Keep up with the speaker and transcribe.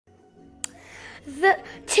Today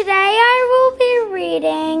I will be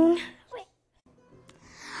reading.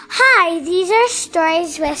 Hi, these are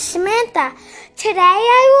Stories with Samantha. Today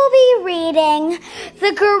I will be reading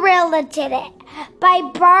The Gorilla Did It by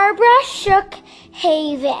Barbara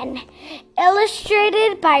Shookhaven,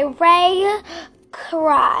 illustrated by Ray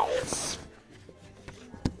Kreiz.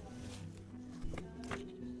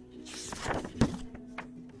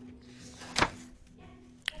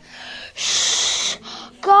 Shh,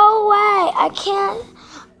 go away.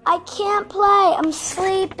 I can't play. I'm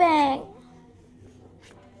sleeping.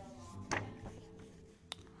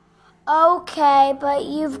 Okay, but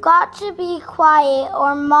you've got to be quiet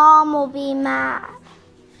or Mom will be mad.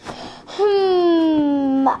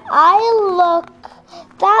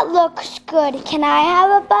 That looks good. Can I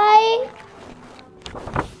have a bite?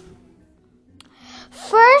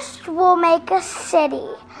 First, we'll make a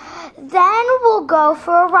city. Then we'll go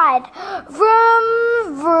for a ride.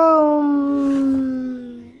 Vroom, vroom.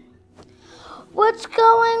 What's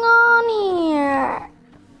going on here?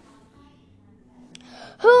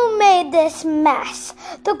 Who made this mess?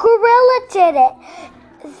 The gorilla did it.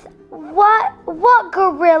 What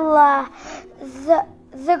gorilla?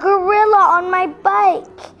 The gorilla on my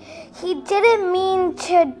bike. He didn't mean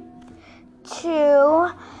to.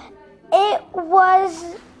 It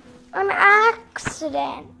was an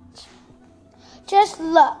accident. Just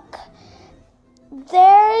look.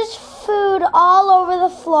 There's food all over the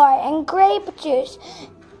floor and grape juice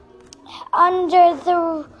under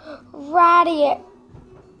the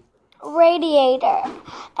radiator,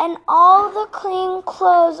 and all the clean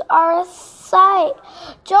clothes are a sight.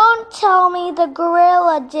 Don't tell me the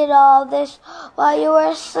gorilla did all this while you were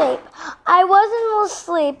asleep. I wasn't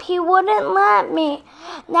asleep. He wouldn't let me.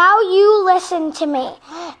 Now you listen to me,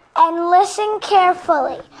 and listen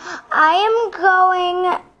carefully. I am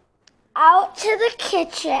going out to the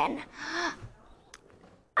kitchen.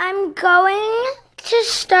 I'm going to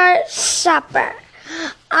start supper.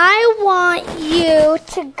 I want you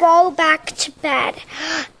to go back to bed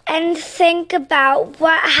and think about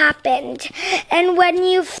what happened. And when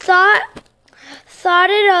you've thought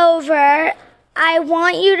it over, I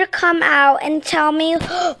want you to come out and tell me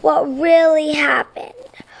what really happened.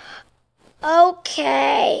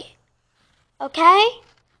 Okay. Okay?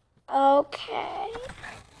 Okay.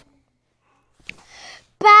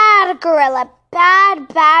 Bad gorilla. Bad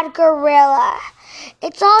gorilla.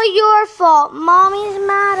 It's all your fault. Mommy's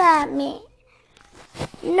mad at me.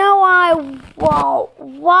 No, I won't.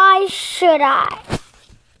 Why should I?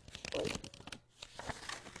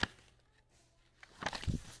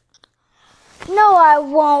 No, I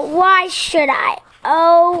won't. Why should I?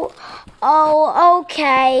 Oh,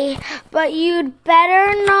 okay. But you'd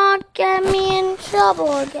better not get me in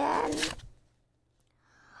trouble again.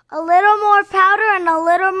 A little more powder and a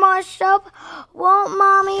little more soap. Won't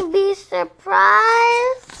Mommy be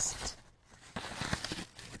surprised?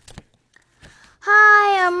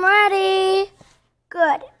 Hi, I'm ready.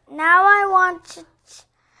 Good. Now I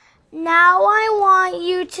want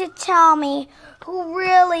you to tell me who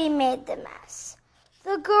really made the mess.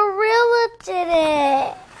 The gorilla did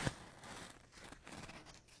it.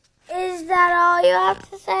 Is that all you have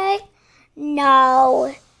to say?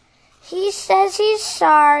 No. He says he's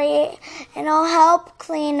sorry and he'll help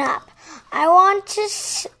clean up. I want to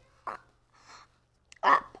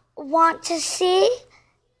see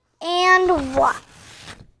and what?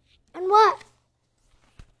 And what?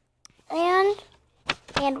 And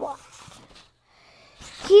what?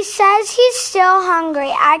 He says he's still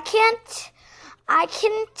hungry. I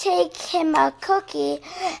can take him a cookie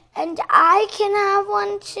and I can have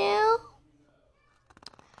one too.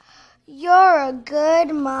 You're a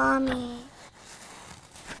good mommy.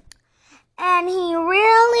 And he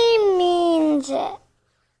really means it.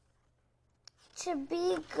 To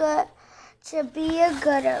be a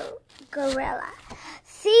good gorilla.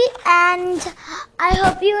 The end. I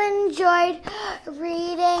hope you enjoyed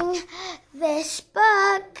reading this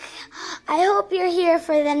book. I hope you're here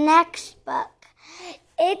for the next book.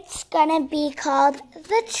 It's gonna be called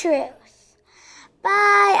The Truth.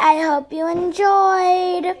 Bye. I hope you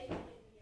enjoyed.